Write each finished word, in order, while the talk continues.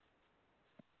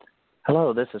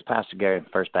Hello, this is Pastor Gary of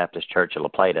First Baptist Church of La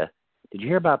Plata. Did you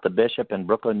hear about the bishop in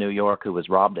Brooklyn, New York, who was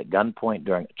robbed at gunpoint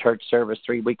during a church service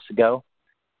 3 weeks ago?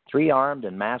 3 armed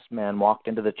and masked men walked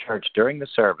into the church during the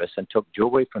service and took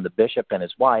jewelry from the bishop and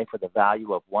his wife with a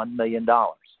value of $1 million.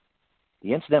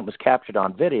 The incident was captured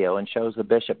on video and shows the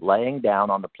bishop laying down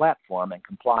on the platform and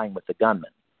complying with the gunman.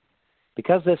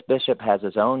 Because this bishop has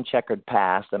his own checkered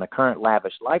past and a current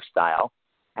lavish lifestyle,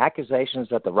 accusations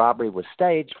that the robbery was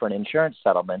staged for an insurance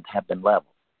settlement have been leveled.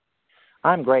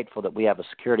 I'm grateful that we have a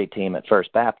security team at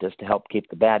First Baptist to help keep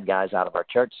the bad guys out of our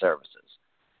church services.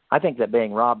 I think that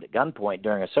being robbed at gunpoint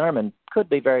during a sermon could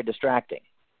be very distracting.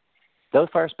 Though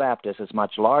First Baptist is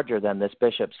much larger than this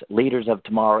bishop's Leaders of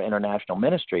Tomorrow International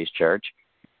Ministries church,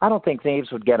 I don't think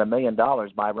thieves would get $1 million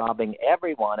by robbing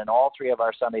everyone in all 3 of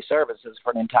our Sunday services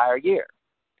for an entire year.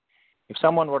 If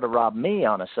someone were to rob me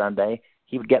on a Sunday,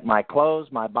 he would get my clothes,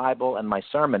 my Bible, and my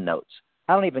sermon notes.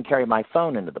 I don't even carry my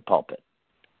phone into the pulpit.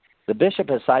 The bishop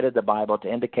has cited the Bible to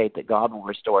indicate that God will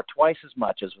restore twice as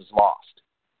much as was lost.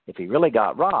 If he really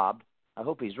got robbed, I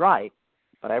hope he's right,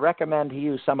 but I recommend he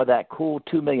use some of that cool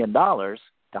 $2 million to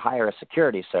hire a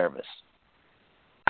security service.